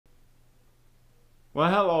Well,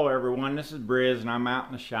 hello everyone. This is Briz, and I'm out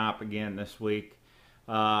in the shop again this week.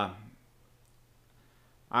 I've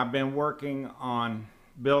been working on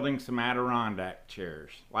building some Adirondack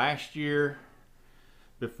chairs. Last year,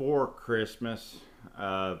 before Christmas,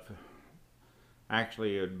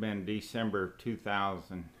 actually it had been December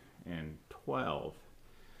 2012,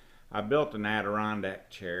 I built an Adirondack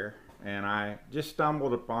chair, and I just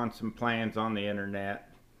stumbled upon some plans on the internet,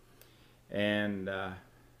 and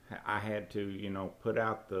I had to, put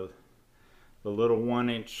out the little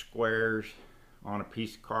 1-inch squares on a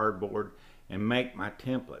piece of cardboard and make my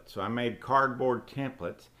template. So I made cardboard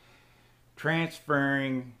templates,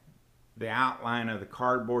 transferring the outline of the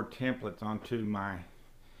cardboard templates onto my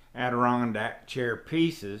Adirondack chair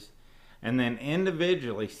pieces, and then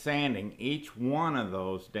individually sanding each one of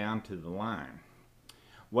those down to the line.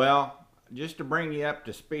 Well, just to bring you up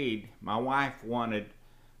to speed, my wife wanted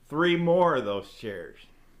 3 more of those chairs.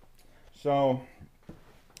 So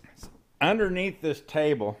underneath this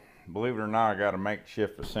table, believe it or not, I got a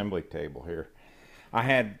makeshift assembly table here. I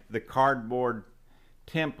had the cardboard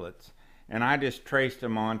templates, and I just traced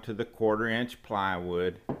them onto the 1/4-inch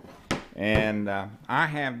plywood. And I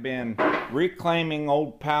have been reclaiming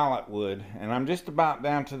old pallet wood, and I'm just about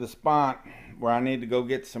down to the spot where I need to go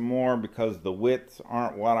get some more because the widths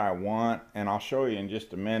aren't what I want, and I'll show you in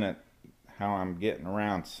just a minute how I'm getting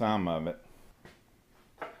around some of it.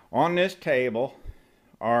 On this table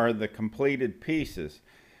are the completed pieces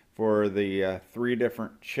for the 3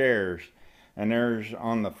 different chairs, and there's,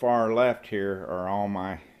 on the far left here, are all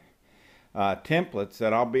my templates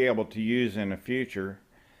that I'll be able to use in the future.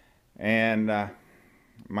 And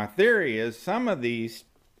my theory is some of these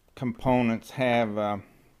components have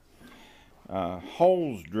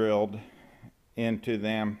holes drilled into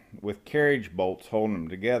them with carriage bolts holding them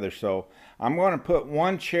together. So I'm going to put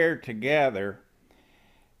one chair together,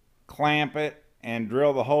 clamp it, and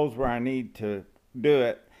drill the holes where I need to do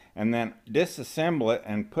it, and then disassemble it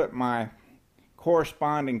and put my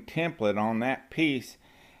corresponding template on that piece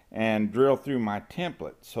and drill through my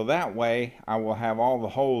template. So that way I will have all the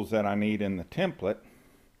holes that I need in the template.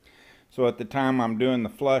 So at the time I'm doing the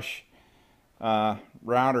flush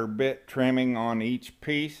router bit trimming on each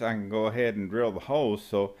piece, I can go ahead and drill the holes.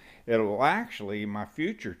 So it'll actually, my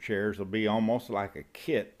future chairs will be almost like a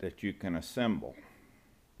kit that you can assemble.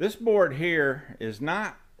 This board here is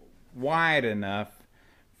not wide enough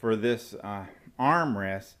for this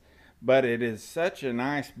armrest, but it is such a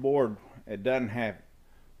nice board. It doesn't have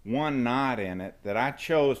one knot in it, that I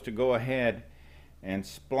chose to go ahead and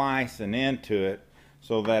splice an end to it,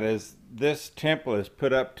 so that as this template is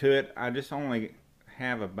put up to it, I just only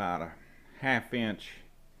have about a 1/2 inch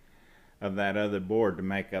of that other board to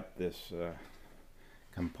make up this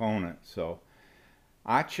component. So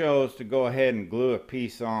I chose to go ahead and glue a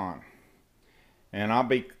piece on, and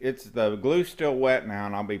the glue's still wet now,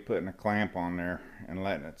 and I'll be putting a clamp on there and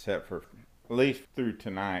letting it set for at least through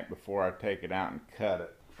tonight before I take it out and cut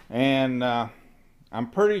it. And I'm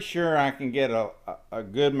pretty sure I can get a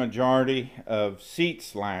good majority of seat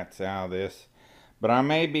slats out of this, but I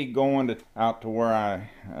may be going out to where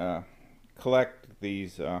I collect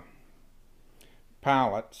these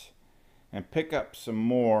pallets and pick up some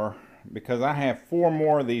more, because I have 4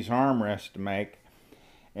 more of these armrests to make,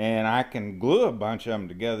 and I can glue a bunch of them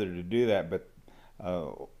together to do that, but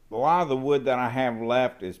a lot of the wood that I have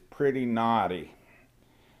left is pretty knotty.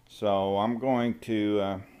 So I'm going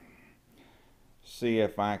to see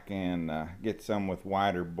if I can get some with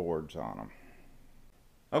wider boards on them.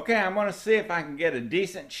 Okay, I'm going to see if I can get a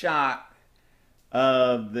decent shot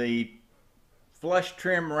of the flush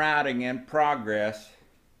trim routing in progress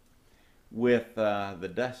with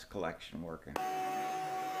the dust collection working.